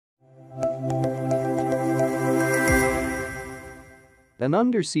An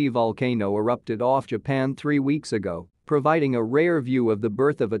undersea volcano erupted off Japan 3 weeks ago, providing a rare view of the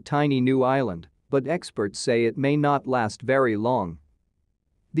birth of a tiny new island, but experts say it may not last very long.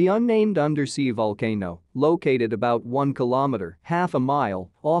 The unnamed undersea volcano, located about 1 kilometer (half a mile)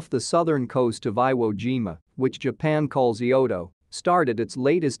 off the southern coast of Iwo Jima, which Japan calls Ioto, started its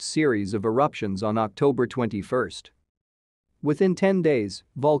latest series of eruptions on October 21. Within 10 days,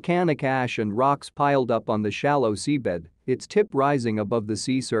 volcanic ash and rocks piled up on the shallow seabed, its tip rising above the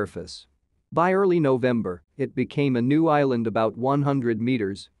sea surface. By early November, it became a new island about 100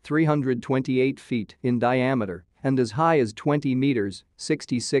 meters (328 feet) in diameter and as high as 20 meters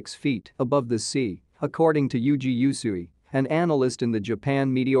 (66 feet) above the sea, according to Yuji Usui, an analyst in the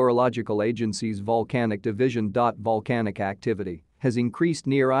Japan Meteorological Agency's volcanic division. Volcanic activity has increased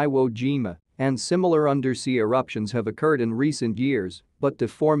near Iwo Jima, and similar undersea eruptions have occurred in recent years, but the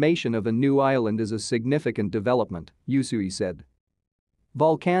formation of a new island is a significant development, Usui said.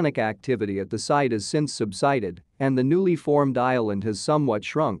 Volcanic activity at the site has since subsided, and the newly formed island has somewhat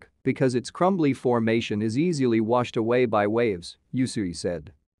shrunk because its crumbly formation is easily washed away by waves, Usui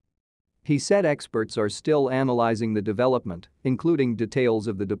said. He said experts are still analyzing the development, including details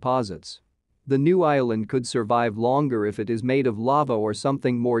of the deposits. The new island could survive longer if it is made of lava or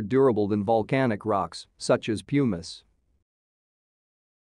something more durable than volcanic rocks, such as pumice.